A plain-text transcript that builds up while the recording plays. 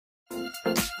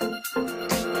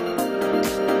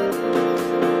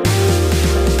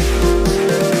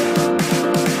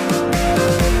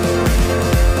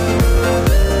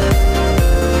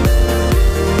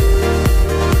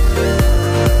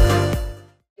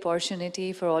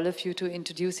opportunity for all of you to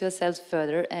introduce yourselves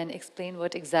further and explain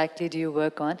what exactly do you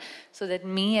work on so that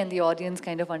me and the audience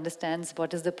kind of understands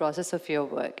what is the process of your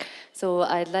work. So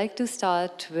I'd like to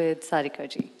start with Sarika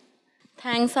ji.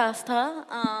 Thanks,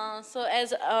 Astha. So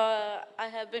as I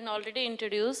have been already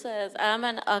introduced, as I am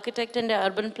an architect and an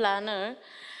urban planner,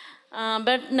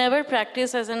 but never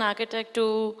practiced as an architect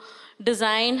to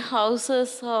design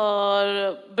houses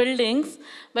or buildings,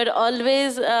 but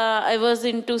always I was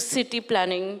into city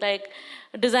planning, like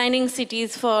designing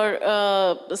cities for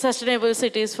sustainable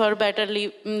cities for better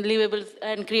livable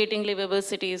and creating livable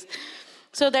cities.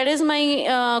 So that is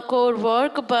my core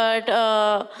work, but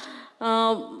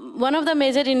one of the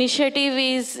major initiative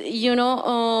is,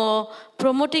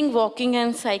 promoting walking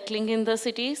and cycling in the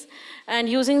cities and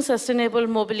using sustainable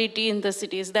mobility in the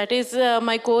cities. That is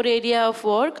my core area of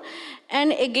work.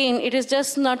 And again, it is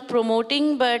just not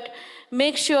promoting, but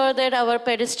make sure that our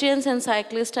pedestrians and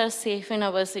cyclists are safe in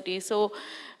our city. So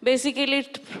basically,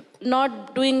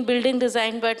 not doing building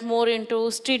design, but more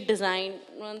into street design.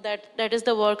 That is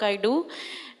the work I do.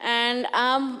 And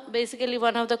I'm basically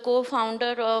one of the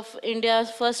co-founder of India's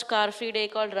first car-free day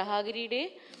called Rahagiri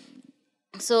Day.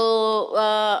 So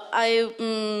I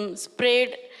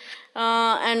spread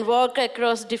and work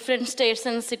across different states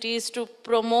and cities to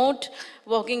promote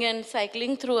walking and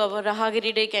cycling through our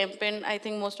Rahagiri Day campaign. I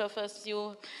think most of us,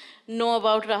 you know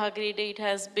about Rahagiri Day. It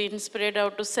has been spread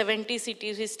out to 70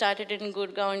 cities. We started in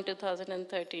Gurgaon in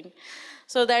 2013.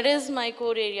 So that is my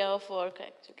core area of work,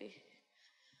 actually.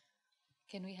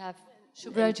 Can we have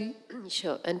Shubhra ji?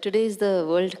 Sure. And today is the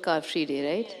World Car Free Day,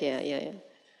 right? Yes. Yeah.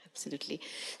 Absolutely.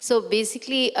 So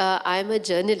basically, I'm a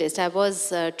journalist. I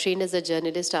was trained as a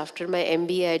journalist. After my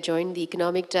MBA, I joined the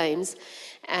Economic Times,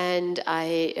 and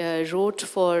I wrote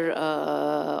for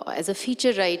as a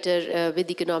feature writer with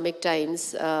Economic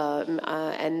Times.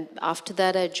 And after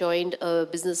that, I joined a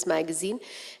business magazine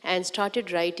and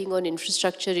started writing on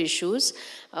infrastructure issues.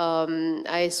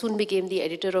 I soon became the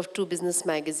editor of 2 business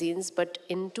magazines, but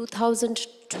in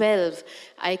 2012,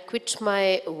 I quit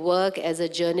my work as a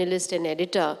journalist and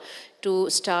editor to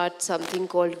start something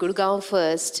called Gurgaon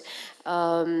First.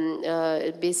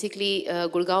 Basically,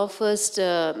 Gurgaon First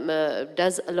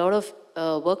does a lot of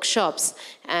workshops,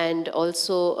 and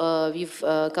also we've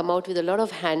come out with a lot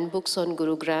of handbooks on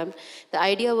Gurugram. The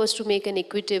idea was to make an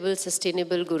equitable,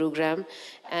 sustainable Gurugram,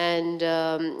 and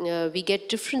we get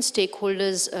different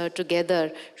stakeholders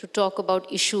together to talk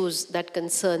about issues that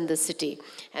concern the city.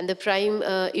 And the prime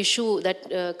issue that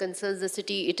concerns the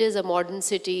city, it is a modern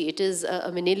city, it is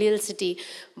a millennial city,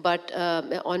 but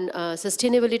on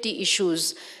sustainability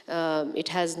issues, it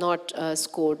has not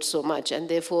scored so much, and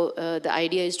therefore the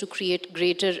idea is to create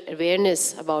greater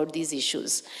awareness about these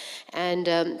issues. And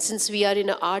since we are in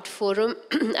an art forum,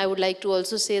 I would like to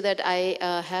also say that I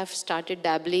have started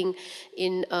dabbling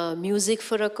in music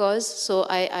for a cause. So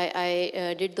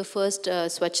I did the first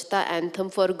Swachhata anthem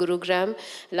for Gurugram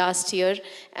last year,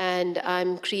 and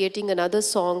I'm creating another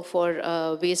song for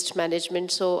waste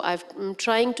management. So I'm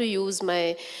trying to use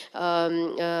my,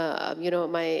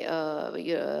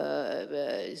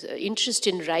 interest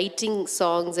in writing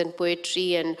songs and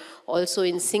poetry, and also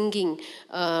in singing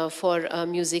for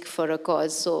music for a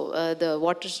cause. So the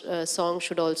water song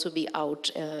should also be out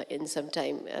in some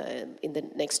time in the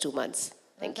next 2 months.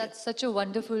 Thank you. That's such a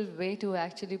wonderful way to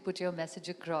actually put your message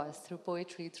across through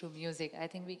poetry, through music. I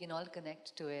think we can all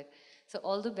connect to it. So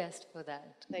all the best for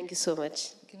that. Thank you so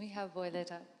much. Can we have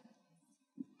Violetta?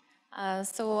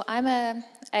 So I'm an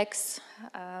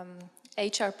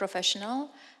ex-HR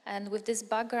professional, and with this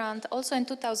background, also in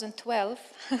 2012,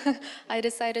 I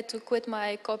decided to quit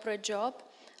my corporate job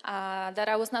that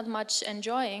I was not much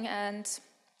enjoying, and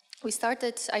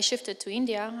I shifted to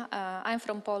India. I'm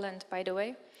from Poland, by the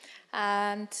way.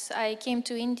 And I came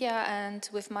to India, and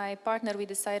with my partner, we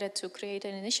decided to create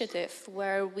an initiative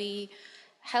where we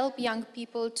help young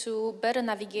people to better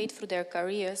navigate through their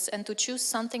careers and to choose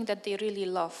something that they really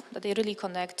love, that they really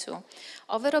connect to.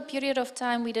 Over a period of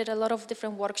time, we did a lot of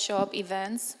different workshop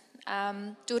events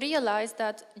to realize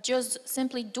that just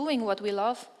simply doing what we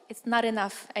love, it's not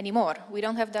enough anymore. We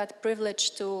don't have that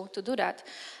privilege to do that.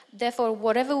 Therefore,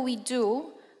 whatever we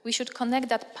do, we should connect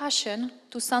that passion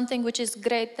to something which is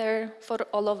greater for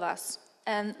all of us.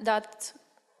 And that's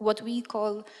what we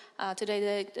call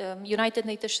today the United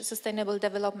Nations Sustainable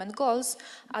Development Goals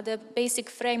are the basic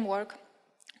framework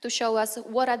to show us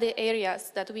what are the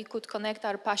areas that we could connect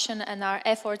our passion and our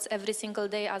efforts every single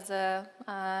day as a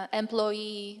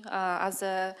employee, as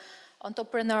a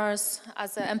entrepreneurs,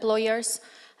 as employers,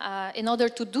 in order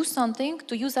to do something,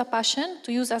 to use our passion,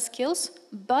 to use our skills,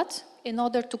 but in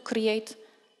order to create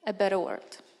a better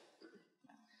world.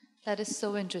 That is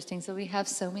so interesting. So we have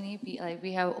so many, like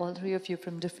we have all three of you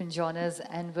from different genres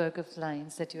and work of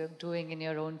lines that you're doing in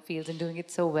your own fields and doing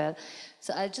it so well.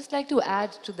 So I'd just like to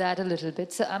add to that a little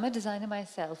bit. So I'm a designer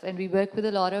myself, and we work with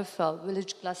a lot of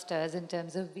village clusters in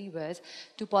terms of weavers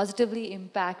to positively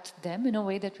impact them in a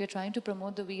way that we're trying to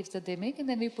promote the weaves that they make, and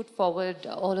then we put forward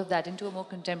all of that into a more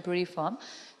contemporary form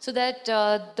so that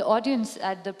the audience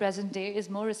at the present day is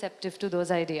more receptive to those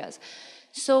ideas.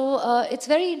 So it's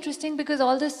very interesting because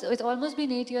it's almost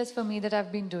been 8 years for me that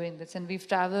I've been doing this, and we've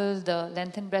traveled the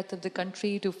length and breadth of the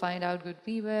country to find out good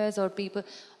weavers or people,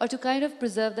 or to kind of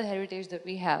preserve the heritage that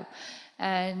we have.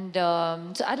 And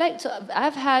so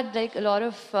I've had like a lot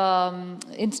of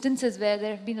instances where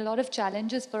there have been a lot of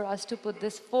challenges for us to put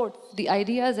this forth, the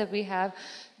ideas that we have,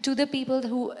 to the people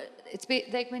who,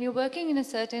 like when you're working in a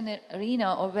certain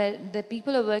arena or where the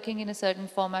people are working in a certain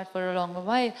format for a longer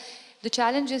while, the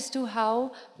challenge is to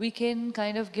how we can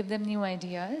kind of give them new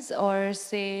ideas or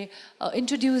say,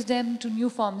 introduce them to new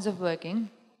forms of working.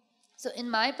 So in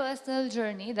my personal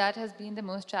journey, that has been the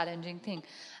most challenging thing.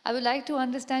 I would like to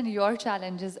understand your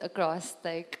challenges across,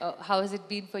 like how has it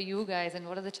been for you guys and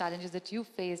what are the challenges that you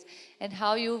faced and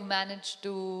how you've managed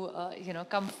to,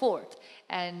 come forth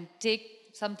and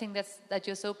take something that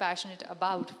you're so passionate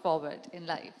about forward in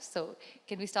life. So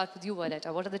can we start with you,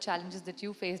 Violetta? What are the challenges that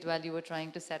you faced while you were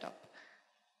trying to set up?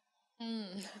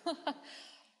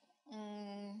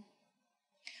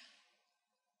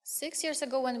 6 years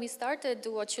ago, when we started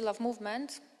the What You Love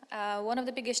movement, one of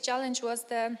the biggest challenge was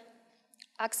the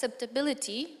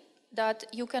acceptability that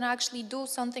you can actually do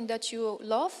something that you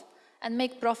love and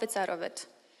make profits out of it.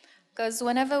 Because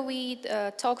whenever we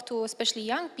talk to especially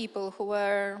young people who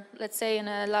were, let's say, in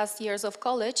the last years of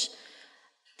college,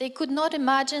 they could not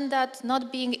imagine that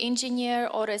not being an engineer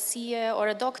or a CA or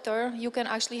a doctor, you can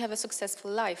actually have a successful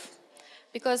life.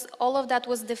 Because all of that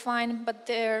was defined by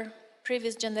their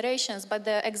previous generations, by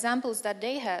the examples that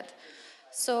they had.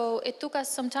 So it took us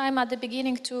some time at the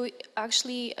beginning to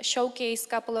actually showcase a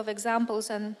couple of examples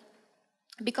and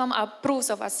become our proofs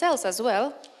of ourselves as well,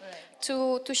 right.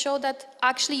 to show that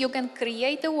actually you can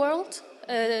create the world,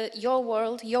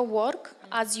 your work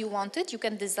as you want it, you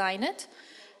can design it,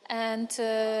 and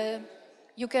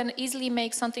you can easily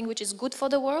make something which is good for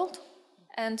the world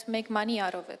and make money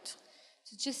out of it.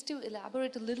 So just to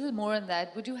elaborate a little more on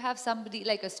that, would you have somebody,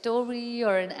 like a story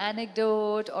or an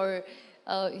anecdote or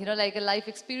like a life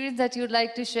experience that you'd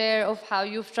like to share of how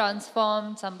you've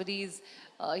transformed somebody's,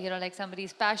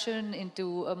 somebody's passion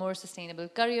into a more sustainable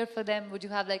career for them? Would you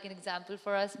have like an example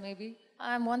for us, maybe?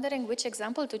 I'm wondering which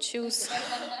example to choose.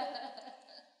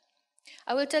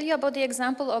 I will tell you about the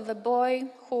example of a boy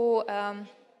who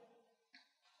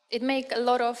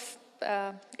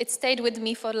it stayed with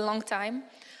me for a long time.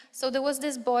 So there was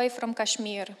this boy from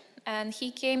Kashmir, and he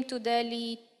came to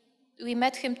Delhi. We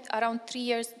met him around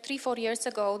 4 years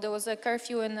ago. There was a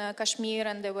curfew in Kashmir,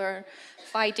 and they were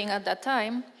fighting at that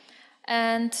time.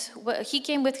 And he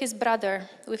came with his brother,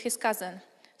 with his cousin.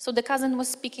 So the cousin was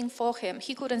speaking for him.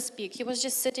 He couldn't speak. He was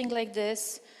just sitting like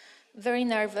this, very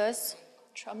nervous,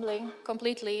 trembling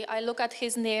completely. I look at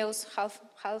his nails, half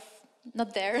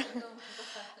not there.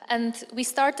 And we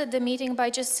started the meeting by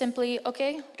just simply,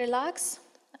 okay, relax.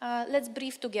 Let's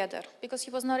breathe together, because he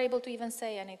was not able to even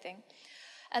say anything.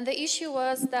 And the issue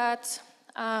was that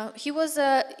he was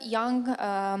a young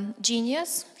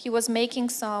genius. He was making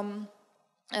some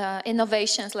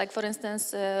innovations, like for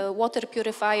instance, water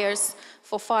purifiers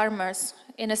for farmers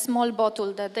in a small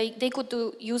bottle that they could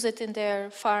use it in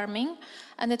their farming.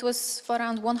 And it was for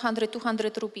around 100,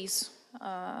 200 rupees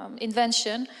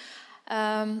invention.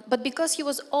 But because he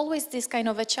was always this kind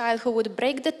of a child who would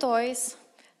break the toys,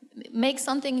 make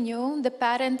something new, the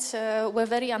parents were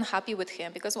very unhappy with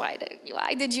him because why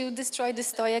did you destroy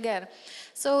this toy again?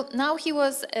 So now he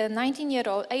was a 18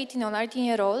 or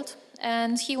 19-year-old,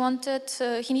 and he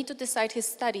needed to decide his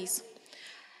studies.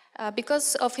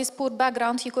 Because of his poor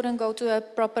background, he couldn't go to a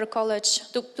proper college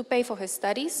to pay for his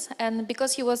studies, and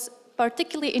because he was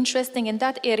particularly interested in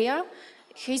that area,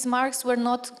 his marks were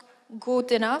not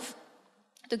good enough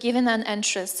to give him an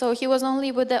entrance. So he was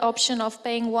only with the option of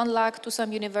paying 1 lakh to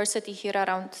some university here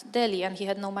around Delhi, and he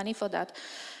had no money for that.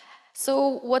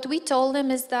 So what we told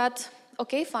him is that,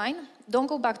 okay, fine, don't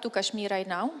go back to Kashmir right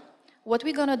now. What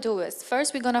we're gonna do is,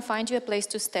 first we're gonna find you a place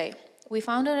to stay. We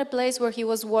found a place where he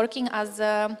was working as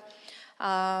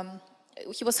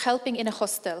he was helping in a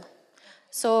hostel.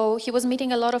 So he was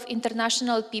meeting a lot of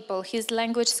international people. His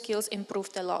language skills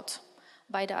improved a lot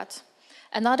by that.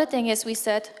 Another thing is, we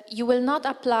said, you will not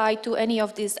apply to any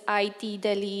of these IT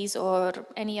Delhis or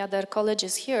any other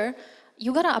colleges here.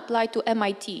 You're gonna apply to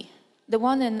MIT, the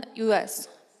one in US.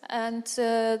 And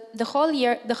the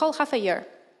whole half a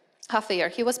year,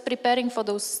 he was preparing for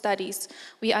those studies.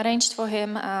 We arranged for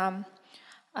him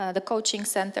the coaching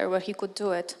center where he could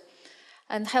do it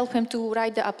and help him to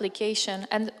write the application.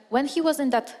 And when he was in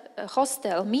that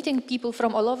hostel, meeting people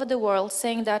from all over the world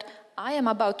saying that I am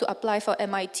about to apply for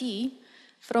MIT,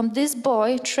 from this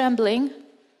boy trembling,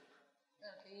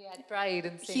 He had pride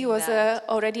in saying he was that.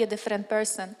 already a different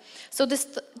person. So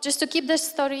just to keep this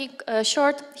story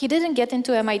short, he didn't get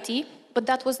into MIT, but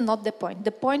that was not the point.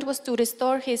 The point was to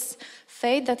restore his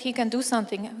faith that he can do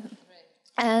something.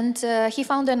 And he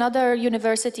found another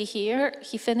university here.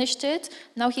 He finished it.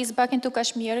 Now he's back into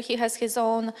Kashmir. He has his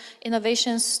own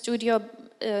innovation studio,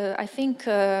 I think,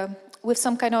 with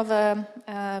some kind of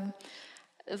a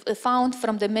fund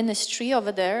from the ministry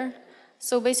over there.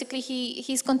 So basically,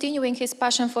 he's continuing his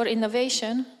passion for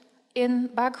innovation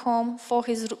back home for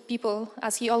his people,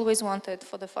 as he always wanted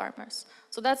for the farmers.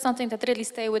 So that's something that really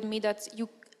stay with me, that you,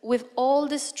 with all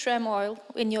this turmoil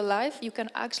in your life, you can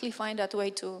actually find that way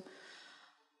to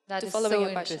follow so your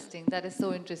passion. interesting. That is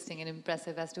so interesting and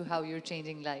impressive as to how you're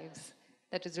changing lives.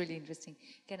 That is really interesting.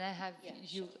 Can I have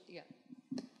you? Yeah.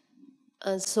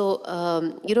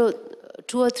 You know,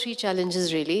 2 or 3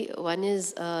 challenges really. One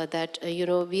is that, you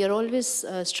know, we are always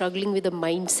struggling with a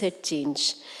mindset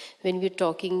change when we're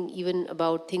talking even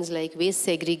about things like waste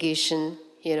segregation,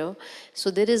 you know. So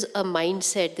there is a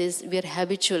mindset, we are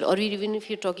habitual, or even if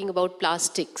you're talking about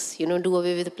plastics, you know, do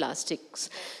away with the plastics.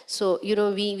 So, you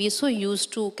know, we're so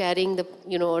used to carrying the,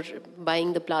 you know, or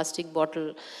buying the plastic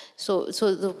bottle. So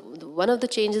one of the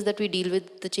changes that we deal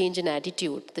with, the change in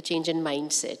attitude, the change in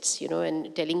mindsets, you know,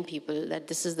 and telling people that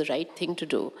this is the right thing to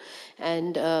do.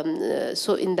 And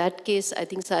so in that case, I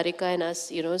think Sarika and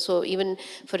us, you know, so even,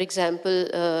 for example,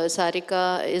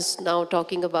 Sarika is now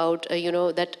talking about, you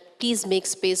know, that please make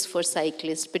space for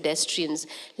cyclists, pedestrians.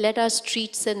 Let our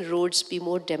streets and roads be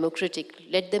more democratic.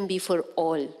 Let them be for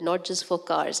all, not just for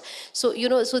cars. So, you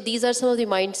know, so these are some of the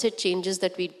mindset changes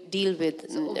that we deal with.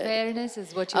 So awareness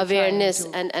is what you're Awareness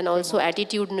trying to and also promote.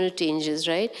 attitudinal changes,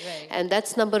 right? Right. And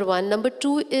that's number one. Number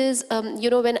two is, you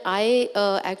know, when I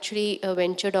actually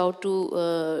ventured out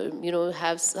to, you know,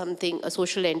 have something, a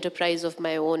social enterprise of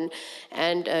my own,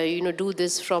 and, you know, do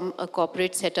this from a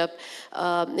corporate setup,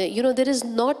 you know, there is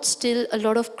not still a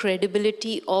lot of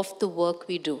credibility of the work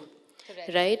we do.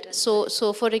 Right?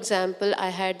 So for example, I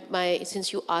had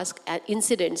since you ask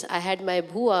incidents, I had my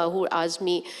bhua who asked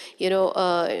me, you know,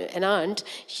 an aunt,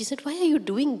 she said, why are you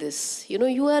doing this? You know,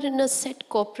 you are in a set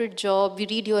corporate job, we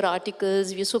read your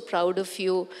articles, we're so proud of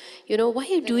you. You know, why are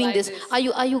you doing this? Are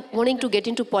you wanting to get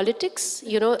into politics?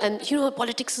 You know, and you know,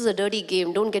 politics is a dirty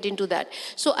game, don't get into that.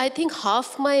 So I think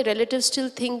half my relatives still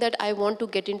think that I want to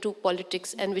get into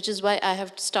politics, and which is why I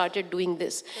have started doing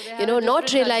this. So You know, not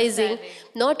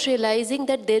different realizing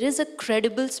that there is a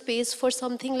credible space for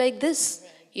something like this.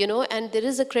 You know, and there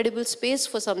is a credible space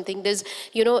for something. There's,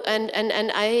 you know,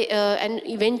 and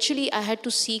eventually I had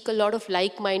to seek a lot of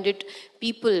like-minded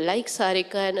people like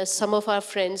Sarika and some of our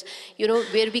friends, you know,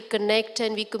 where we connect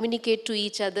and we communicate to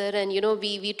each other, and, you know,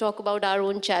 we talk about our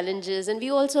own challenges, and we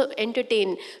also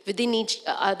entertain within each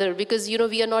other, because, you know,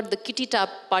 we are not the kitty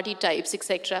party types,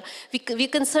 etc. We're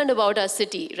concerned about our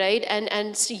city, right?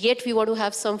 And yet we want to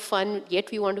have some fun, yet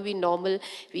we want to be normal.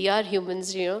 We are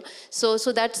humans, you know. So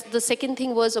that's the second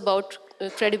thing was about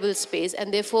credible space,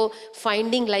 and therefore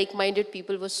finding like-minded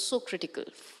people was so critical.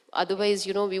 Otherwise,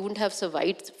 you know, we wouldn't have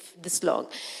survived this long.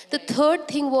 The third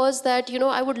thing was that, you know,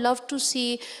 I would love to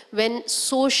see when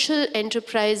social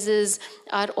enterprises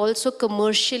are also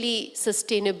commercially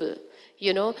sustainable.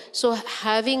 You know, so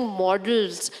having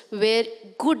models where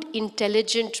good,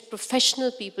 intelligent,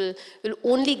 professional people will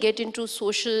only get into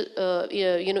social,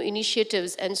 you know,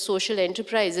 initiatives and social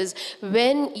enterprises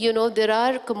when, you know, there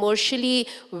are commercially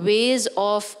ways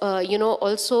of, you know,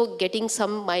 also getting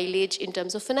some mileage in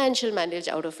terms of financial mileage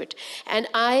out of it. And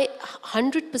I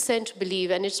 100%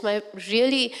 believe, and it's my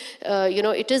really, you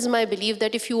know, it is my belief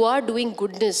that if you are doing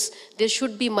goodness, there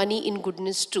should be money in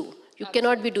goodness too. You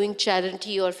cannot be doing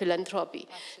charity or philanthropy.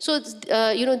 So,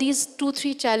 you know, these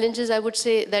 2-3 challenges, I would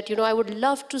say that, you know, I would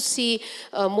love to see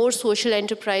more social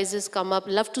enterprises come up,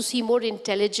 love to see more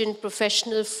intelligent,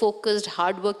 professional, focused,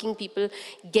 hardworking people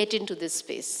get into this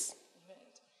space.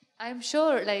 I'm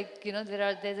sure, like, you know,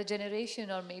 there's a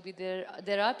generation, or maybe there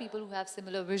are people who have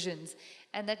similar visions,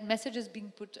 and that message is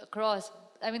being put across.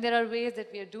 I mean, there are ways that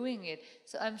we are doing it.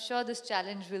 So I'm sure this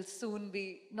challenge will soon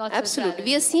be not Absolutely. so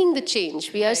We are seeing the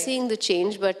change. We are seeing the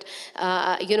change, but,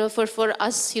 you know, for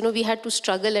us, you know, we had to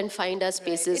struggle and find our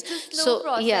spaces. It's a slow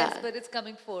process, yeah, but it's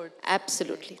coming forth.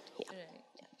 absolutely. Yeah.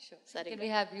 Right. Sure. Can we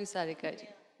have you, Sarika ji?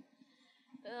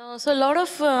 So a lot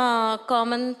of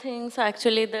common things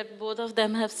actually that both of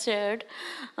them have shared.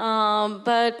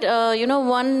 But you know,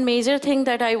 one major thing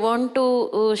that I want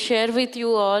to share with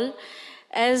you all,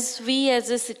 as we as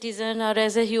a citizen or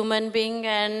as a human being,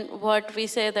 and what we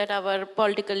say that our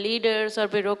political leaders or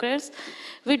bureaucrats,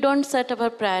 we don't set our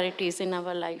priorities in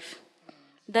our life.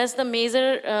 That's the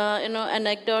major, you know,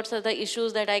 anecdotes or the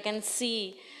issues that I can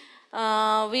see.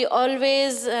 We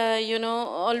always, you know,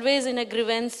 always in a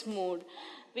grievance mood.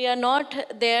 We are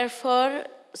not there for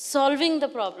solving the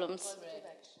problems.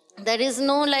 There is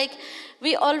no like,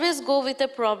 we always go with a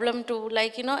problem to,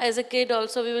 like, you know, as a kid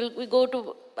also we go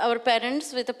to our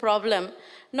parents with a problem,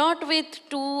 not with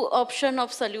two option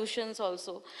of solutions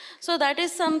also. So that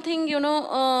is something, you know,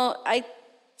 I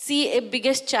see a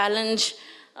biggest challenge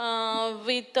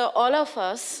with all of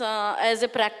us as a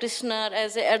practitioner,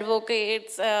 as a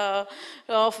advocates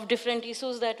of different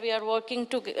issues that we are working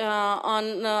to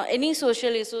on any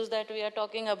social issues that we are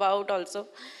talking about also.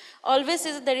 Always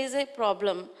is there is a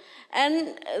problem.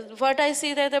 And what I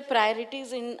see that the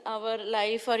priorities in our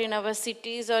life or in our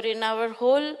cities or in our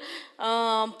whole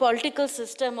political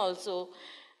system also,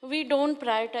 we don't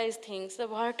prioritize things. So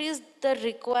what is the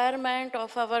requirement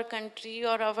of our country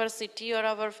or our city or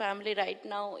our family right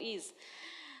now is.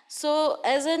 So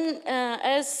as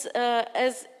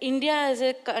India as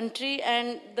a country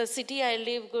and the city I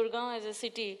live, Gurgaon as a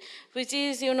city, which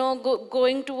is, you know,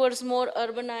 going towards more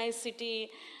urbanized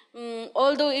city,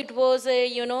 although it was a,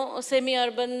 you know,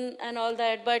 semi-urban and all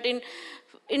that, but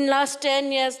in last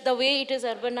 10 years, the way it is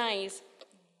urbanized,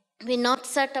 we not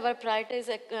set our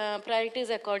priorities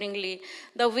accordingly.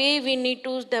 The way we need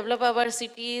to develop our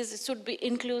cities should be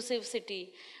inclusive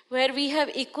city, where we have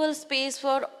equal space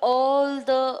for all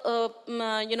the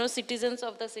you know, citizens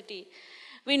of the city.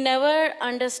 We never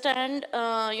understand,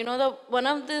 you know, the one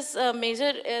of this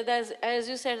major, as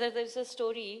you said, that there's a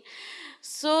story.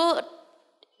 So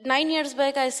 9 years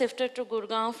back, I shifted to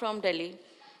Gurgaon from Delhi.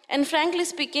 And frankly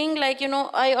speaking, like, you know,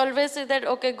 I always say that,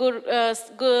 okay,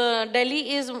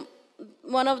 Delhi is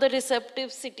one of the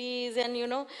receptive cities and, you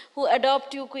know, who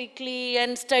adopt you quickly,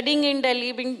 and studying in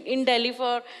Delhi, being in Delhi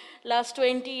for last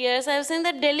 20 years, I was saying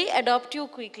that Delhi adopt you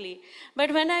quickly.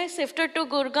 But when I shifted to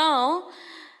Gurgaon,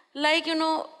 like, you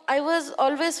know, I was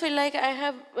always feel like I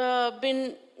have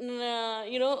been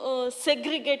you know,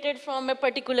 segregated from a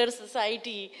particular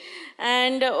society.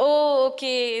 And oh,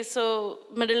 okay, so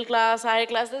middle class, high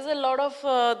class, there's a lot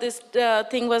of this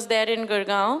thing was there in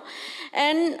Gurgaon.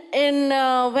 And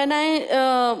when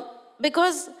I,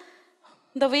 because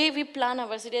the way we plan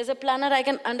our city, as a planner, I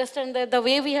can understand that the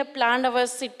way we have planned our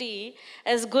city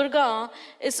as Gurgaon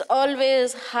is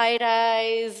always high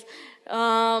rise,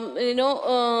 you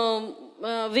know,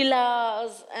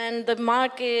 villas and the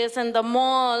markets and the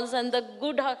malls and the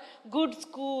good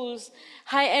schools,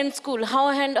 high-end school,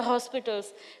 high-end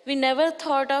hospitals. We never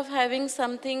thought of having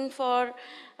something for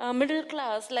middle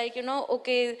class, like, you know,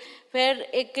 okay, where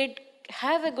a kid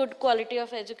have a good quality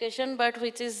of education, but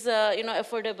which is, you know,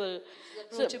 affordable.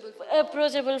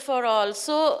 Approachable for all.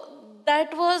 So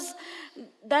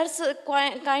that's a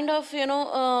kind of, you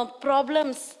know,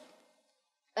 problems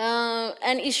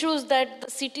and issues that the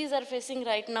cities are facing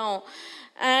right now.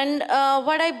 And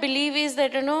what I believe is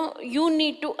that, you know, you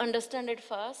need to understand it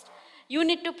first. You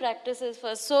need to practice it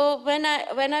first. So when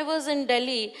I was in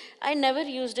Delhi, I never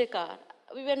used a car.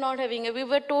 We were not having it. We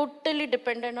were totally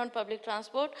dependent on public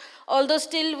transport. Although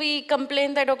still we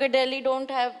complain that, okay, Delhi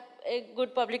don't have a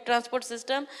good public transport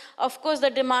system. Of course, the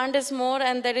demand is more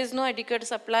and there is no adequate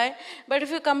supply. But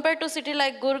if you compare to city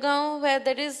like Gurgaon, where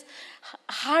there is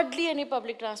hardly any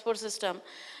public transport system.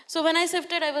 So when I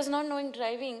shifted, I was not knowing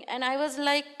driving, and I was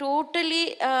like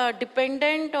totally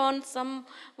dependent on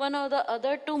one or the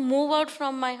other to move out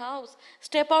from my house,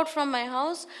 step out from my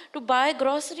house to buy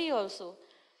grocery also.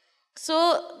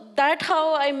 So that's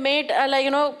how I made, like,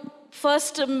 you know,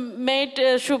 first met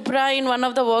Shubhra in one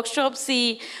of the workshops.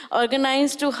 He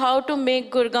organized to how to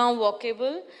make Gurgaon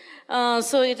walkable.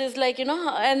 So it is like, you know,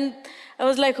 and I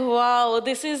was like, wow,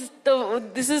 this is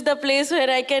the place where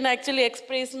I can actually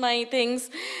express my things.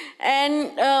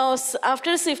 And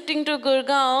after shifting to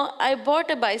Gurgaon, I bought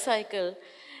a bicycle.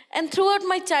 And throughout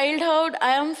my childhood,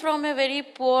 I am from a very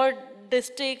poor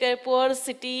district, a poor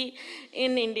city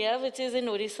in India, which is in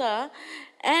Orissa.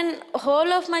 And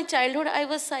whole of my childhood, I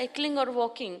was cycling or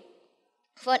walking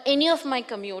for any of my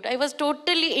commute. I was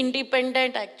totally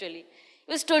independent, actually.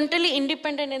 I was totally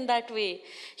independent in that way.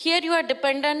 Here you are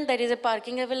dependent, there is a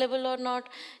parking available or not.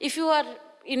 If you are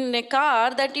in a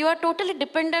car, that you are totally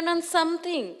dependent on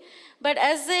something. But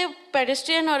as a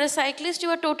pedestrian or a cyclist, you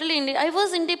are totally I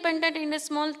was independent in a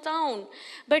small town,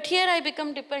 but here I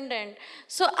become dependent.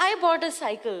 So I bought a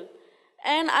cycle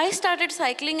and I started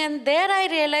cycling, and there I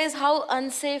realized how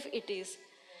unsafe it is.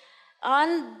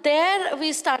 And there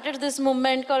we started this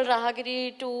movement called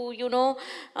Rahagiri to,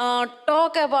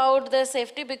 talk about the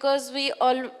safety, because we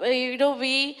all,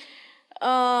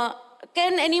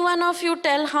 can any one of you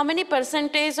tell how many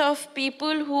percentage of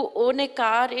people who own a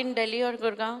car in Delhi or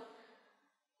Gurgaon?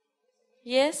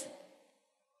 Yes?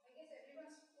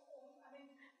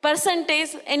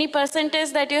 Percentage, any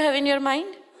percentage that you have in your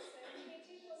mind?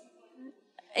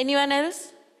 Anyone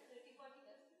else?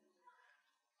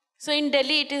 So in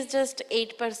Delhi, it is just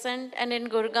 8%, and in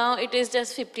Gurgaon, it is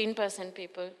just 15%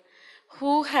 people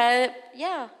who have,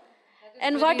 yeah.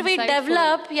 And what we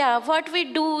develop, what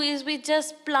we do is we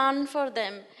just plan for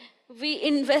them. We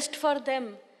invest for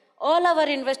them. All our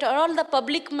investment, all the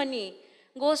public money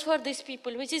goes for these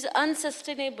people, which is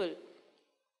unsustainable,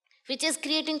 which is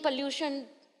creating pollution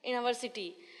in our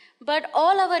city. But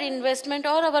all our investment,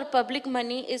 all our public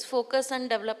money is focused on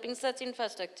developing such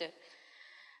infrastructure.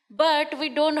 But we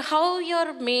don't, how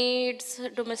your maids,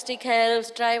 domestic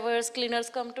helps, drivers, cleaners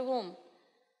come to home?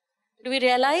 Do we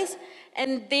realize?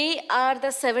 And they are the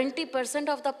 70%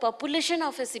 of the population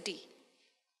of a city.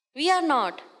 We are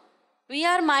not. We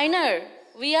are minor.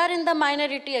 We are in the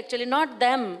minority actually, not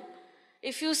them.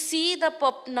 If you see the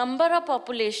number of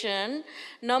population,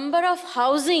 number of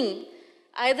housing,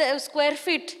 either square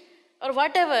feet or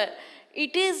whatever,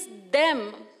 it is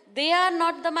them. They are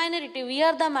not the minority, we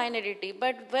are the minority.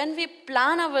 But when we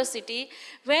plan our city,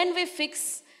 when we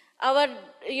fix our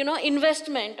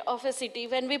investment of a city,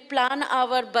 when we plan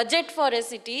our budget for a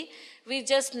city, we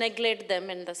just neglect them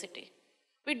in the city.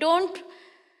 We don't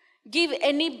give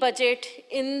any budget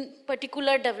in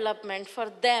particular development for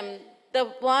them, the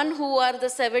one who are the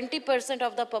 70%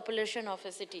 of the population of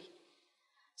a city.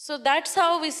 So that's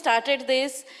how we started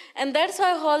this, and that's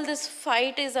why all this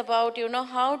fight is about,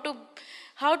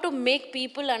 how to make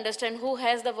people understand who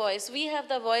has the voice. We have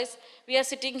the voice, we are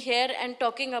sitting here and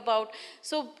talking about.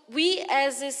 So we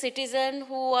as a citizen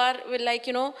who are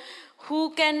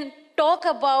who can talk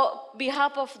about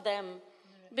behalf of them.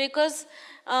 Because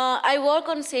I work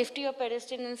on safety of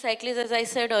pedestrians and cyclists, as I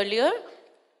said earlier.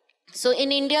 So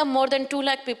in India, more than 2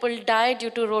 lakh people die due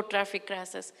to road traffic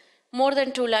crashes. More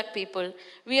than 2 lakh people.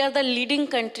 We are the leading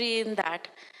country in that.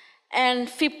 And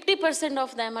 50%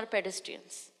 of them are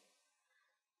pedestrians.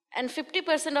 And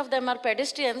 50% of them are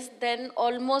pedestrians, then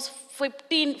almost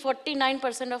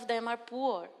 49% of them are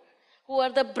poor, who are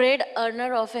the bread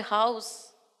earner of a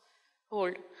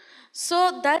household.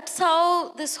 So that's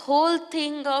how this whole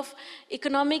thing of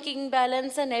economic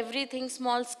imbalance and everything,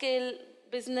 small scale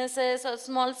businesses or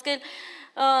small scale,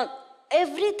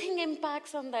 everything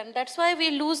impacts on them. That's why we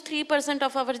lose 3%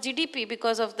 of our GDP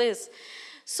because of this.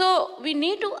 So we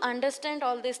need to understand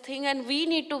all this thing, and we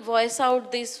need to voice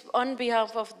out this on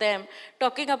behalf of them,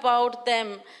 talking about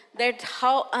them, that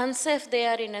how unsafe they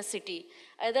are in a city.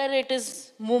 Either it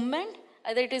is movement,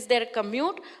 either it is their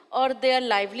commute, or their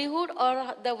livelihood,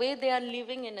 or the way they are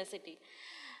living in a city.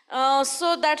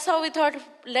 So that's how we thought,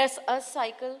 let's us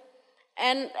cycle.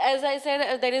 And as I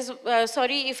said, there is,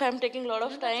 sorry if I'm taking a lot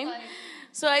of time.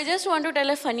 So I just want to tell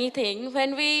a funny thing.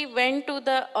 When we went to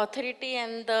the authority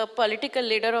and the political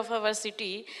leader of our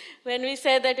city, when we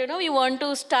said that, we want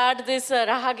to start this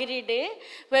Rahagiri Day,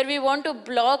 where we want to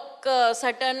block a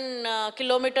certain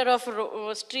kilometer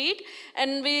of street,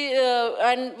 and we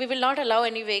will not allow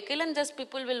any vehicle, and just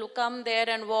people will come there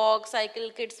and walk, cycle,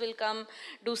 kids will come,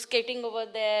 do skating over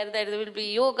there, there will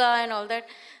be yoga and all that.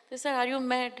 They said, are you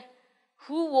mad?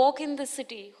 Who walk in this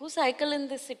city? Who cycle in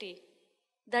this city?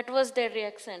 That was their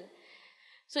reaction.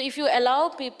 So if you allow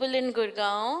people in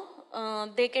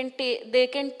Gurgaon, they can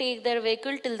take their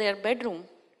vehicle till their bedroom.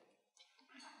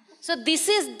 So this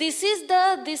is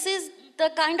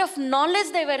the kind of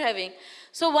knowledge they were having.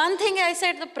 So one thing I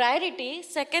said, the priority.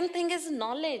 Second thing is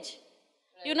knowledge.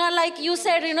 Like you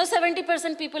said,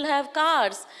 70% people have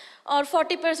cars, or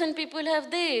 40% people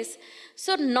have this.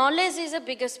 So knowledge is the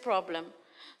biggest problem.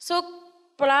 So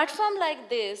platform like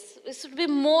this, it should be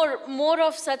more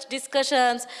of such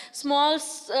discussions, small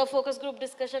focus group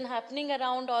discussion happening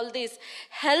around all this,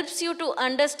 helps you to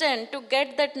understand, to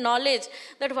get that knowledge,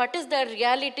 that what is the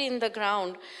reality in the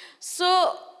ground.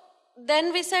 So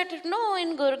then we said, no,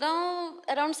 in Gurgaon,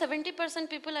 around 70%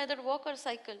 people either walk or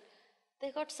cycle.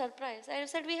 They got surprised. I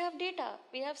said, we have data,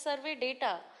 we have survey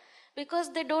data.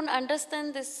 Because they don't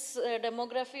understand this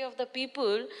demography of the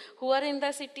people who are in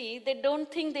the city, they don't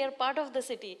think they are part of the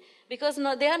city. Because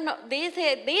no, they are not. They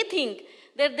think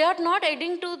They are not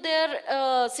adding to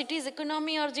their city's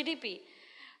economy or GDP.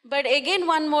 But again,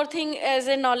 one more thing as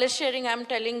a knowledge sharing, I'm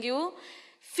telling you,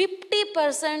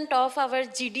 50% of our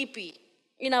GDP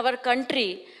in our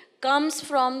country comes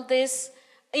from this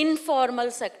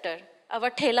informal sector. Our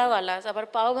thela walas, our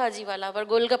pav bhaji wala, our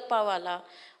golgappa wala,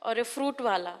 or a fruit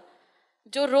wala.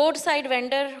 जो road side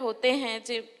vendor होते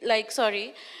हैं, like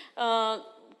sorry,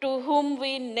 to whom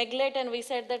we neglect and we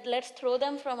said that let's throw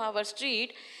them from our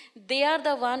street, they are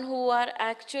the one who are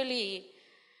actually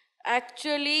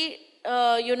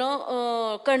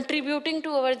contributing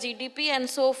to our GDP, and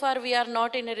so far we are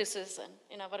not in a recession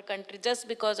in our country just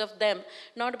because of them,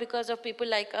 not because of people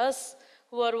like us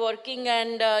who are working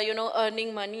and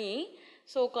earning money,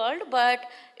 so-called, but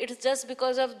it's just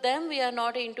because of them we are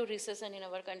not into recession in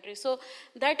our country. So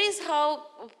that is how,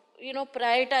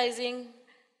 prioritizing,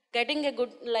 getting a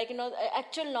good,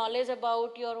 actual knowledge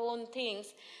about your own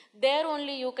things, there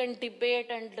only you can debate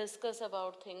and discuss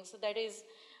about things. That is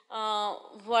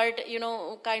what,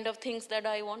 kind of things that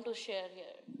I want to share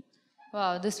here.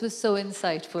 Wow, this was so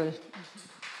insightful.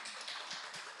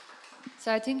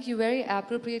 So I think you very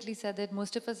appropriately said that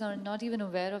most of us are not even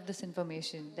aware of this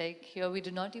information. Like here, we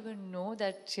do not even know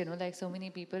that, like so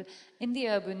many people in the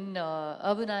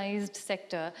urbanized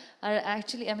sector are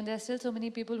actually, there are still so many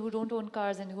people who don't own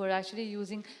cars and who are actually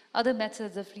using other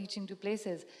methods of reaching to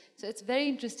places. So it's very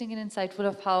interesting and insightful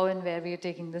of how and where we are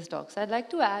taking this talk. So I'd like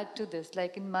to add to this,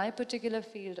 like in my particular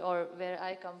field or where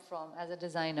I come from as a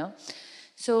designer.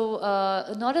 So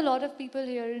not a lot of people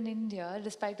here in India,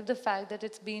 despite of the fact that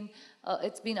it's been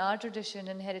our tradition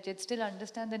and heritage, still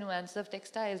understand the nuances of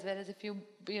textiles. Whereas if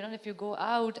you go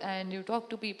out and you talk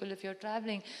to people, if you're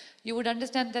traveling, you would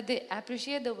understand that they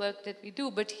appreciate the work that we do.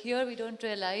 But here we don't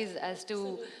realize as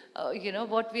to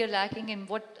what we are lacking and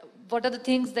what are the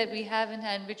things that we have in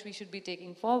hand which we should be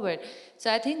taking forward. So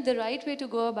I think the right way to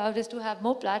go about is to have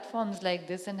more platforms like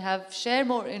this and share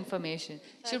more information.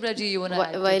 Shubhraji, you want to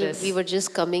add to this? While we were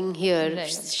just coming here, Right.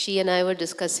 she and I were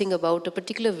discussing about a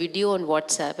particular video on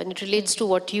WhatsApp, and it relates to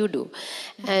what you do.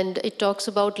 And it talks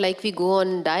about like we go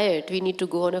on diet, we need to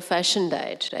go on a fashion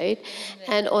diet, right?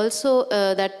 And also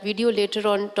that video later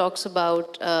on talks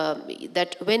about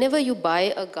that whenever you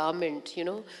buy a garment,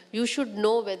 you should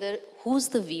know who's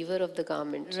the weaver of the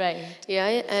garment. Right.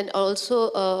 Yeah, and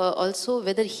also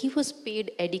whether he was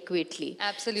paid adequately.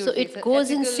 Absolutely. So It's it an goes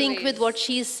in ethical sync with ways. what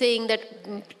she is saying, that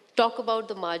talk about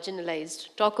the marginalized,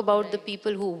 talk about the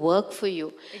people who work for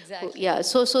you. Exactly. Yeah.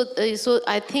 So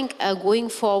I think going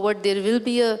forward there will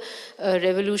be a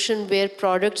revolution where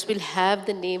products will have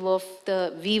the name of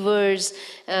the weavers,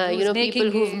 who's people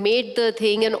making who've it. made the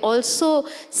thing, and also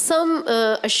some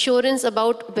assurance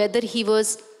about whether he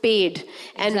was paid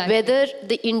and Exactly. whether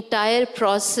the entire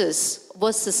process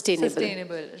was sustainable.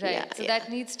 Sustainable, right. Yeah, So yeah. that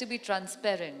needs to be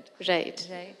transparent. Right.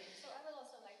 Right.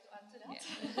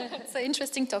 It's an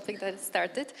interesting topic that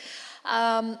started.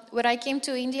 When I came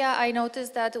to India, I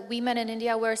noticed that women in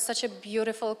India wear such a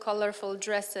beautiful, colorful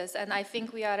dresses, and I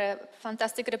think we are a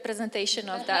fantastic representation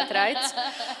of that,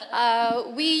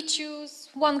 right? We choose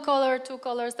one color, two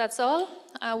colors, that's all.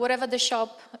 Whatever the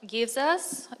shop gives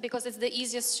us, because it's the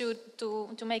easiest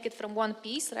to make it from one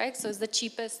piece, right? So it's the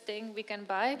cheapest thing we can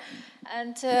buy.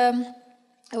 And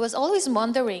I was always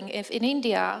wondering if in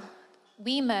India,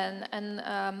 women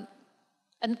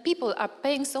and people are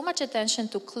paying so much attention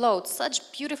to clothes,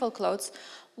 such beautiful clothes,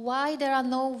 why there are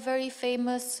no very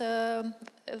famous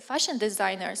fashion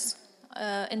designers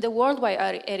in the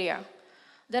worldwide area?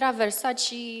 There are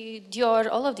Versace, Dior,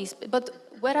 all of these, but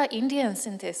where are Indians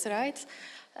in this, right?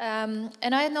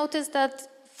 And I noticed that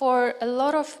for a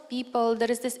lot of people,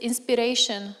 there is this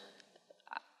inspiration.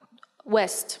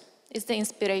 West is the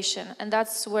inspiration, and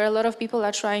that's where a lot of people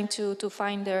are trying to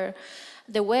find their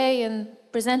way and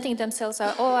presenting themselves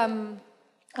as, oh,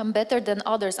 I'm better than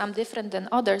others, I'm different than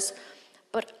others.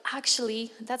 But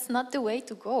actually, that's not the way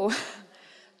to go.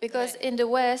 Because in the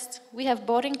West, we have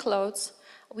boring clothes,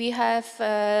 we have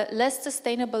less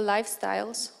sustainable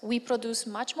lifestyles, we produce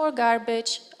much more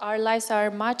garbage, our lives are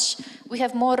we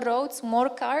have more roads, more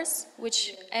cars,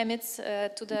 which emits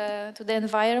to the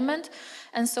environment,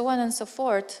 and so on and so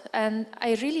forth. And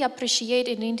I really appreciate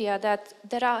in India that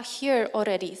there are here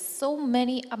already so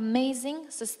many amazing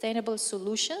sustainable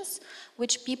solutions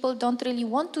which people don't really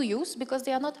want to use because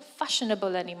they are not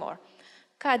fashionable anymore.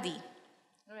 Khadi.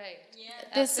 Right.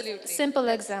 This Absolutely. simple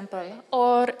example.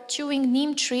 Or chewing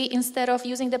neem tree instead of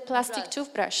using the plastic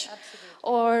toothbrush. Absolutely.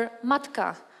 Or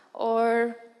matka.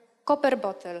 Or copper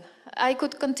bottle. I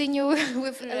could continue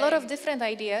with a lot of different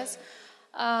ideas.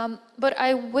 But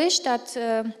I wish that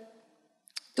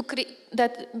to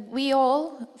that we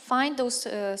all find those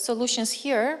solutions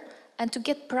here and to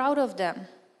get proud of them.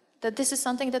 That this is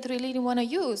something that we really want to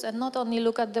use and not only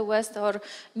look at the West or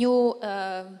new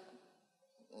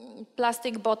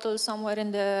plastic bottle somewhere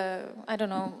in the, I don't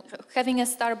know, having a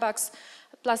Starbucks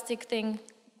plastic thing,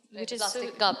 which is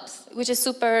plastic cups. Which is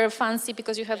super fancy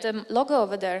because you have the logo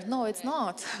over there. No, it's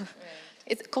not.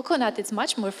 It's coconut, it's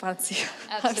much more fancy.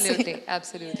 Absolutely,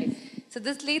 absolutely. So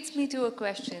this leads me to a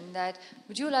question that,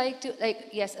 would you like to, like,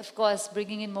 yes, of course,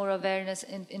 bringing in more awareness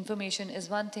and information is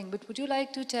one thing, but would you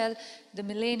like to tell the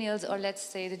millennials, or let's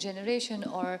say the generation,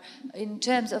 or in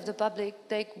terms of the public,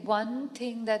 like one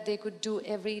thing that they could do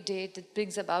every day that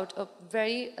brings about a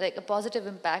very, like a positive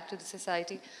impact to the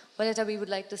society? Valetta, we would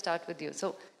like to start with you.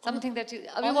 So something that you,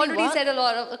 we've already said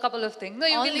a couple of things. No,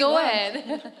 you can go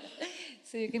ahead.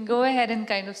 So you can go ahead and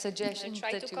kind of suggestions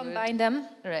try that to you combine them.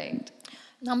 Right.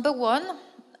 Number one,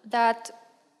 that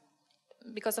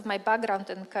because of my background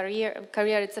and career,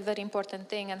 it's a very important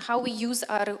thing, and how we use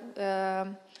our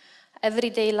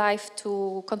everyday life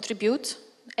to contribute.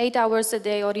 8 hours a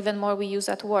day or even more we use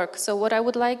at work. So what I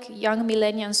would like young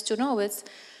millennials to know is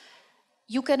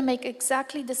you can make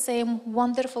exactly the same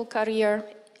wonderful career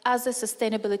as a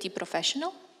sustainability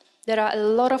professional. There are a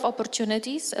lot of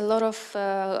opportunities. A lot of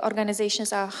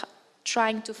organizations are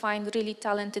trying to find really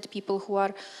talented people who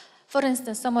are, for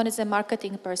instance, someone is a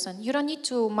marketing person. You don't need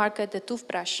to market the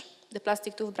toothbrush, the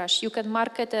plastic toothbrush. You can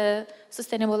market a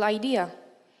sustainable idea.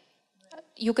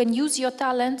 You can use your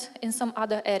talent in some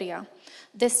other area.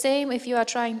 The same if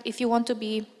you want to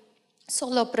be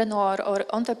solopreneur or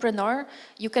entrepreneur,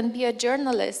 you can be a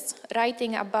journalist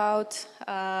writing about,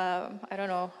 I don't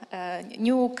know,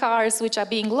 new cars which are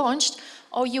being launched,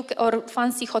 or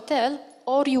fancy hotel,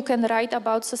 or you can write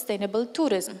about sustainable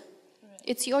tourism. Right.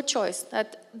 It's your choice.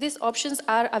 That these options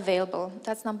are available.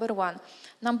 That's number one.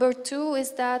 Number two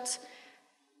is that,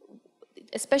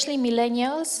 especially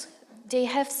millennials, they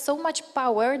have so much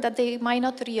power that they might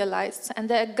not realize.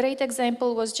 And a great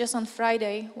example was just on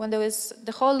Friday, when there was,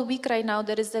 the whole week right now,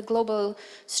 there is a global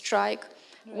strike,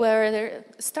 right, where they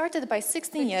started by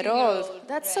 16-year-olds.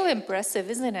 That's right. So impressive,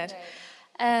 isn't it? Right.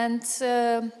 And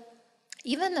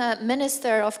even a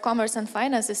Minister of Commerce and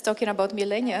Finance is talking about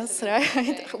millennials, right?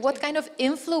 Right? What kind of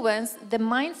influence the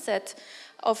mindset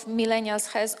of millennials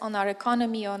has on our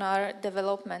economy, on our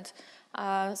development.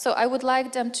 So I would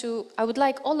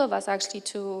like all of us actually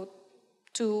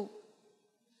to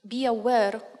be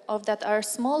aware of that our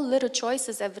small little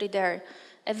choices every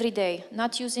day,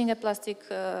 not using a plastic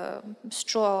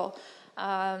straw,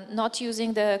 not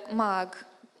using the mug.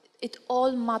 It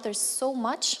all matters so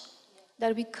much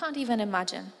that we can't even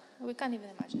imagine. We can't even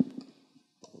imagine.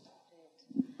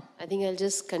 I think I'll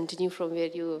just continue from where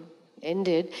you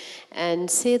ended and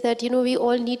say that, we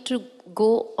all need to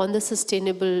go on the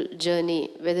sustainable journey,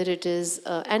 whether it is,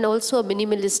 and also a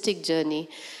minimalistic journey.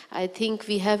 I think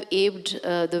we have aped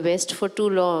the West for too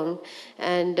long,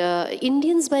 and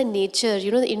Indians by nature,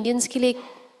 the Indians के लिए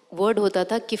word होता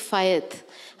था किफ़ायत.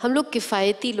 हम लोग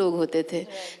किफ़ायती लोग होते थे.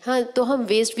 हाँ, तो हम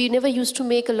waste, we never used to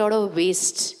make a lot of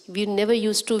waste. We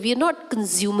are not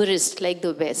consumerist like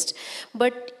the West.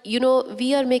 But,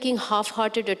 we are making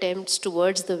half-hearted attempts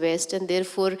towards the West, and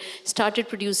therefore started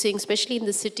producing, especially in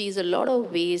the cities, a lot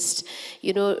of waste,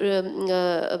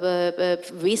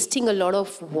 wasting a lot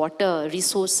of water,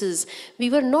 resources.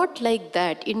 We were not like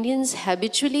that. Indians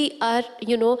habitually are,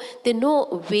 they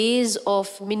know ways of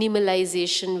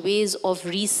minimalization, ways of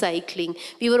recycling.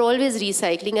 We were always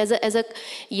recycling. As a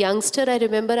youngster, I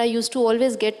remember I used to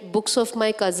always get books of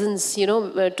my cousins,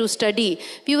 to study.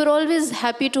 We were always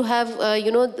happy to have,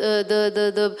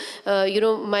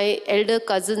 my elder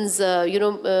cousins,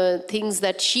 things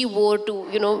that she wore to,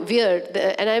 wear.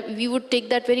 And we would take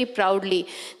that very proudly.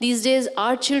 These days,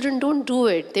 our children don't do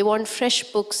it. They want fresh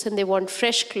books and they want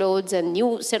fresh clothes and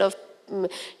new set of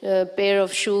pair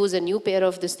of shoes and new pair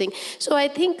of this thing. So I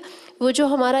think वो जो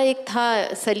हमारा एक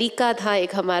था सलीका था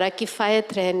एक हमारा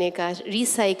किफ़ायत रहने का,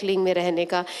 रिसाइकलिंग में रहने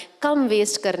का, कम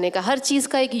वेस्ट करने का, हर चीज़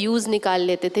का एक यूज़ निकाल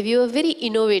लेते थे. We were very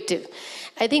innovative.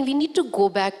 I think we need to go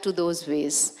back to those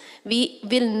ways. We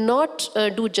will not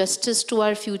do justice to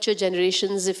our future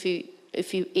generations if we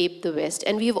ape the West.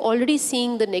 And we have already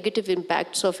seen the negative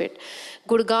impacts of it.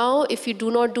 Gurgaon, if we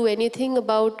do not do anything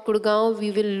about Gurgaon,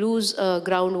 we will lose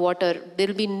groundwater. There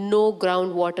will be no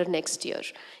groundwater next year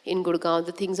in Gurgaon.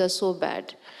 The things are so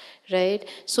bad, right?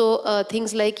 So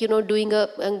things like,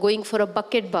 going for a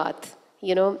bucket bath,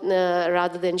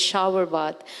 rather than shower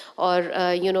bath, or,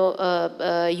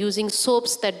 using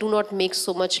soaps that do not make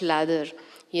so much lather.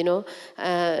 you know.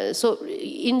 So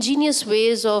ingenious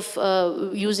ways of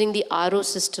using the RO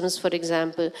systems, for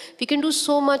example. We can do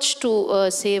so much to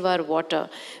save our water.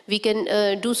 We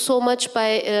can do so much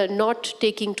by not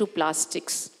taking to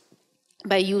plastics,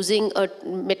 by using a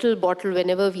metal bottle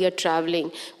whenever we are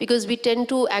traveling, because we tend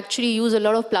to actually use a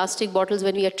lot of plastic bottles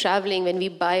when we are traveling, when we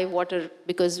buy water,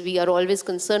 because we are always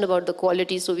concerned about the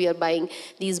quality, so we are buying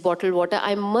these bottled water.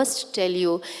 I must tell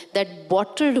you that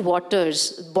bottled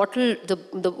waters,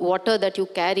 the water that you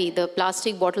carry, the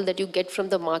plastic bottle that you get from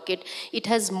the market, it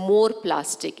has more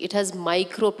plastic, it has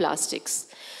microplastics.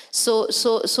 So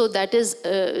that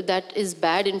is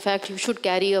bad. In fact, you should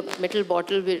carry a metal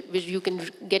bottle which you can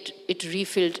get it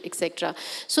refilled, etc.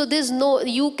 So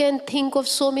you can think of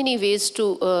so many ways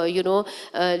to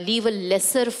leave a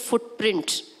lesser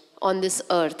footprint on this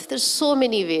earth. There's so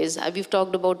many ways. We've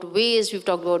talked about waste, we've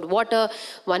talked about water.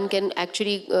 One can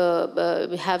actually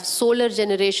have solar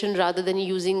generation rather than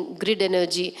using grid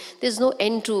energy. There's no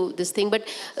end to this thing, but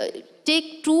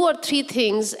take 2 or 3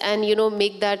 things and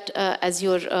make that as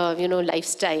your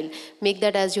lifestyle, make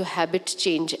that as your habit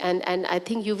change, and I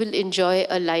think you will enjoy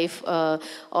a life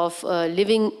of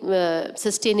living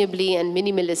sustainably and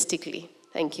minimalistically.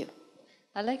 Thank you.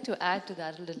 I'd like to add to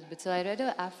that a little bit. So I read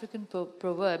an African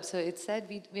proverb. So it said,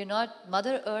 we're not,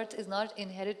 Mother Earth is not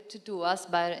inherited to us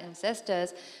by our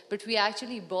ancestors, but we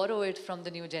actually borrow it from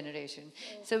the new generation.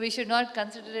 So we should not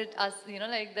consider it as,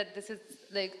 like that this is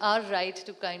like our right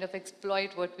to kind of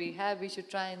exploit what we have. We should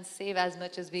try and save as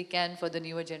much as we can for the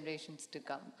newer generations to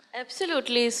come.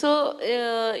 Absolutely. So,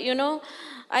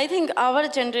 I think our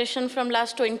generation from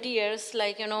last 20 years,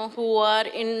 who are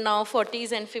in now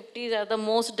 40s and 50s are the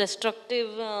most destructive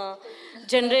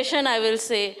generation, I will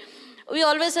say. We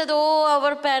always said, oh,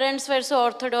 our parents were so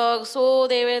orthodox, so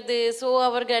they were this, so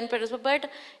our grandparents were. But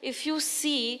if you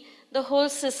see the whole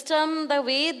system, the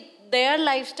way their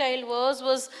lifestyle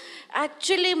was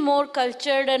actually more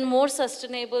cultured and more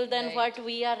sustainable than what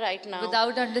we are right now.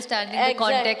 Without understanding the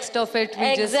context of it,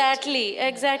 we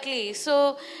Exactly.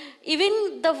 So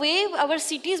even the way our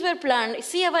cities were planned,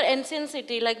 see our ancient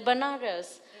city like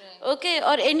Banaras, okay,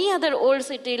 or any other old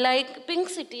city like Pink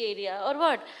City area or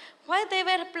what. Why they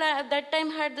were that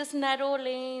time had this narrow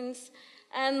lanes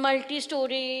and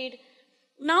multi-storied.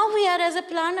 Now we are as a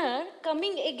planner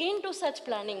coming again to such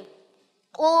planning.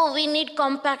 Oh, we need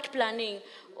compact planning.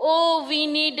 Oh, we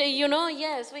need,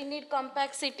 yes, we need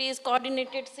compact cities,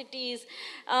 coordinated cities.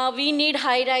 We need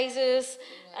high rises.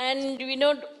 And,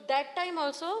 that time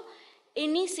also,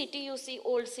 any city you see,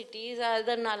 old cities,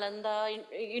 either Nalanda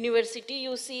University,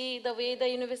 you see the way the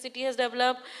university has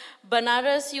developed.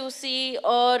 Banaras, you see,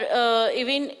 or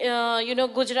even,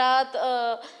 Gujarat,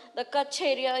 the Kutch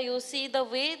area, you see the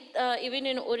way, even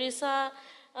in Orissa,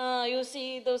 you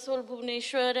see the whole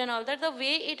Bhubaneswar and all that, the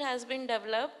way it has been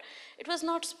developed, it was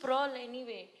not sprawl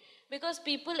anyway. Because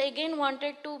people again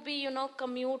wanted to be,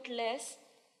 commute less.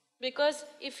 Because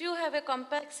if you have a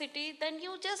compact city, then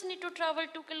you just need to travel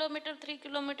 2 kilometers, 3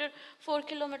 kilometers, 4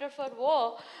 kilometers for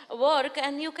work,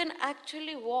 and you can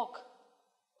actually walk.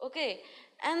 Okay.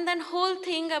 And then whole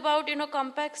thing about,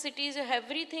 compact cities,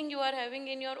 everything you are having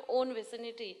in your own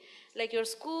vicinity, like your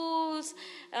schools,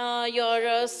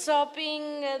 your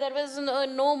shopping, there was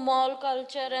no mall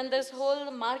culture, and this whole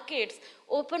markets,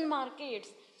 open markets.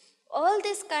 All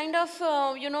this kind of,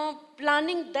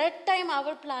 planning that time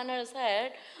our planners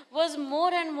had was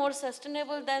more and more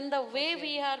sustainable than the way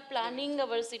we are planning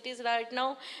our cities right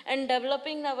now and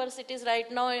developing our cities right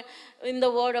now in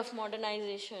the world of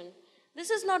modernization. This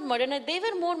is not modern. They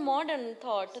were more modern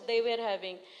thought they were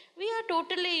having. We are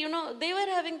totally, they were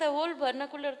having the whole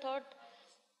vernacular thought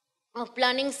of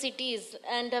planning cities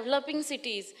and developing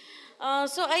cities.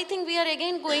 So I think we are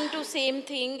again going to same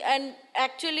thing, and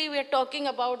actually we are talking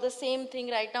about the same thing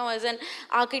right now as an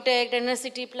architect and a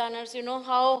city planners,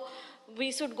 how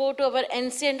we should go to our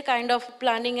ancient kind of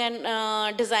planning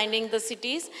and designing the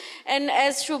cities. And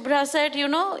as Shubhra said,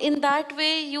 in that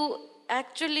way you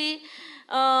actually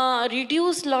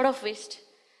reduce a lot of waste.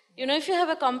 If you have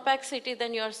a compact city,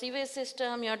 then your sewage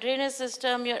system, your drainage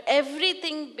system, your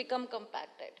everything become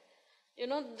compacted.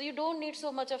 You don't need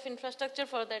so much of infrastructure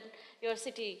for that, your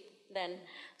city then.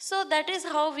 So that is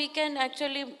how we can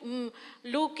actually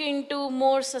look into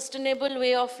more sustainable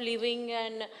way of living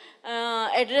and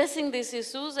addressing these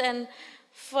issues. And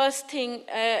first thing,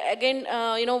 again,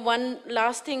 one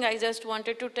last thing I just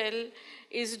wanted to tell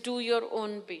is do your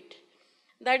own bit.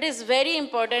 That is very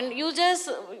important. You just,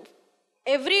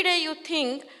 every day you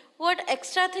think what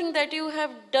extra thing that you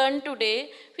have done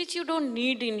today which you don't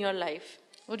need in your life.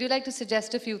 Would you like to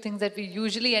suggest a few things that we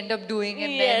usually end up doing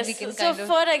and then Yes. we can So, kind of...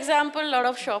 for example, a lot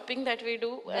of shopping that we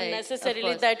do, Right, of unnecessarily,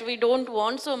 course. that we don't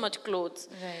want so much clothes.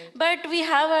 Right. But we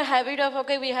have a habit of,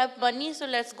 okay, we have money, so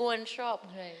let's go and shop.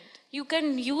 Right. You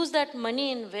can use that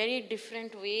money in very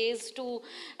different ways to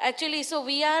actually, so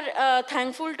we are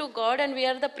thankful to God, and we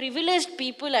are the privileged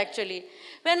people actually.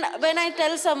 When I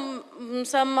tell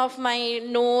some of my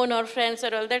known or friends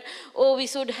or all that, oh, we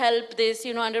should help this,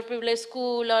 underprivileged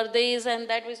school or this and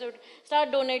that, we should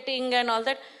start donating and all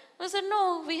that. I said,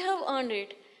 no, we have earned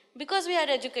it. Because we are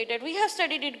educated, we have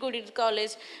studied it good in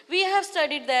college, we have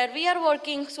studied there, we are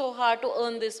working so hard to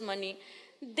earn this money.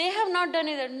 They have not done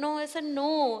it. No, I said,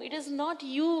 no, it is not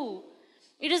you.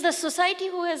 It is the society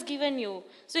who has given you.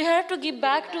 So you have to give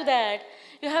back to that.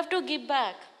 You have to give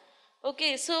back.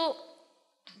 Okay, so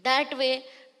that way,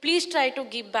 please try to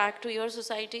give back to your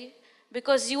society,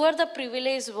 because you are the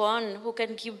privileged one who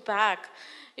can give back.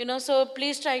 So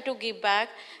please try to give back.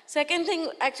 Second thing,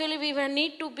 actually, we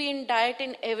need to be in diet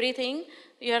in everything.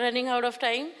 You are running out of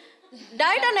time.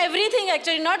 Diet on everything,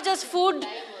 actually, not just food.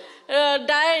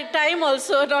 Diet, time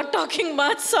also, not talking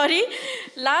much, sorry.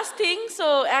 Last thing,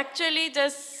 so actually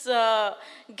just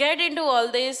get into all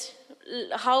this,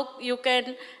 how you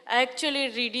can actually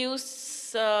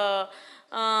reduce your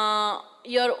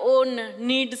own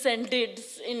needs and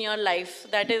deeds in your life.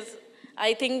 That is,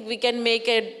 I think we can make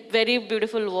a very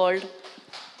beautiful world.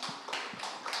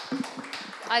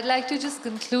 I'd like to just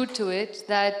conclude to it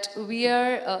that we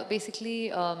are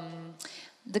basically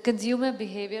the consumer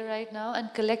behavior right now,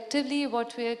 and collectively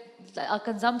our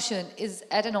consumption is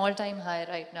at an all-time high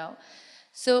right now.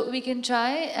 So we can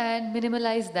try and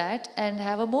minimalize that and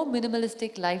have a more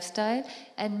minimalistic lifestyle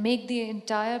and make the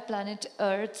entire planet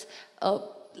Earth,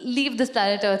 leave this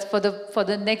planet Earth for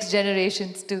the next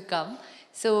generations to come.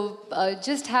 So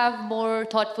just have more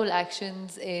thoughtful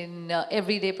actions in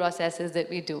everyday processes that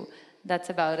we do. That's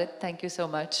about it. Thank you so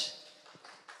much.